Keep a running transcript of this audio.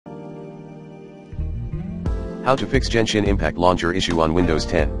How to fix Genshin Impact launcher issue on Windows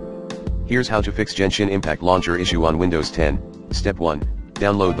 10. Here's how to fix Genshin Impact launcher issue on Windows 10. Step 1.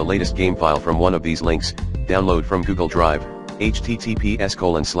 Download the latest game file from one of these links. Download from Google Drive,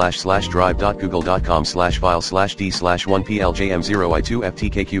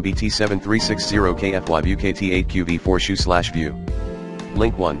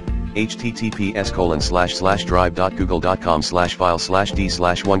 Link 1.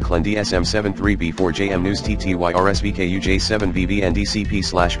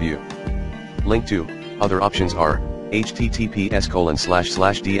 https://drive.google.com/d/1clendsm73b4jmnewsTTYRSVKUJ7VBNDCP/view. Link 2. Other options are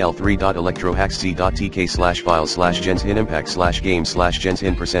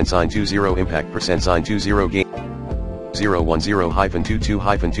https://dl3.electrohacks.tk/file/genshin-impact/game/genshin%sign20impact%sign20game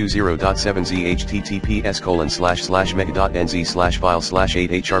 010-22-20.7z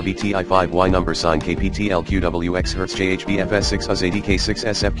https://mega.nz/file/8hrbti5y number sign kptlqwx hertz jhbfs6 uzadk6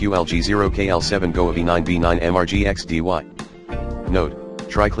 sfqlg0kl7 goav9b9 mrgxdy. Note: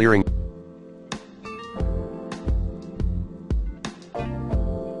 try clearing.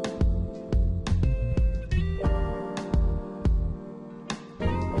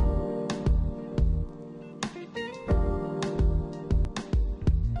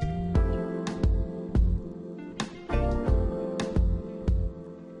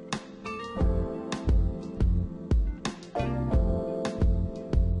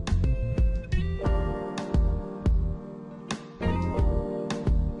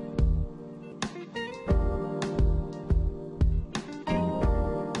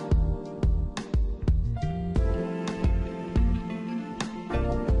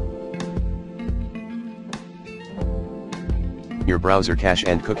 Your browser cache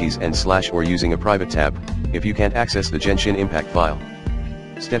and cookies and / or using a private tab, if you can't access the Genshin Impact file.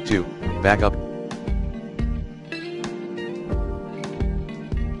 Step 2. Backup.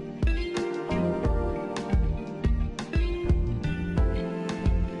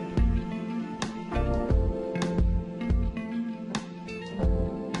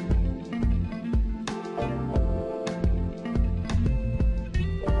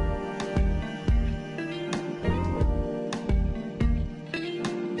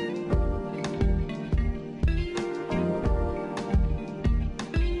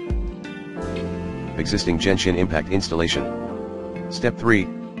 Existing Genshin Impact installation. Step 3.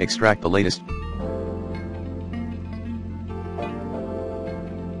 Extract the latest.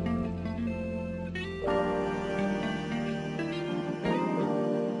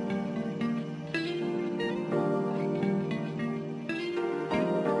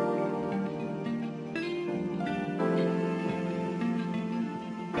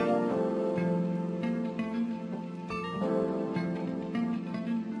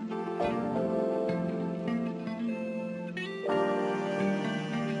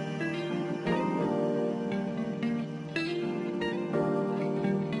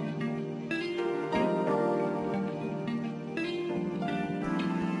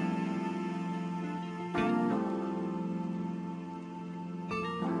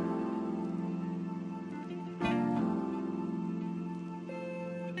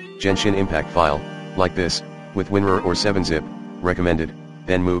 Genshin Impact file, like this, with WinRAR or 7-zip, recommended,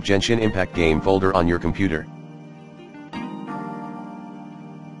 then move Genshin Impact game folder on your computer.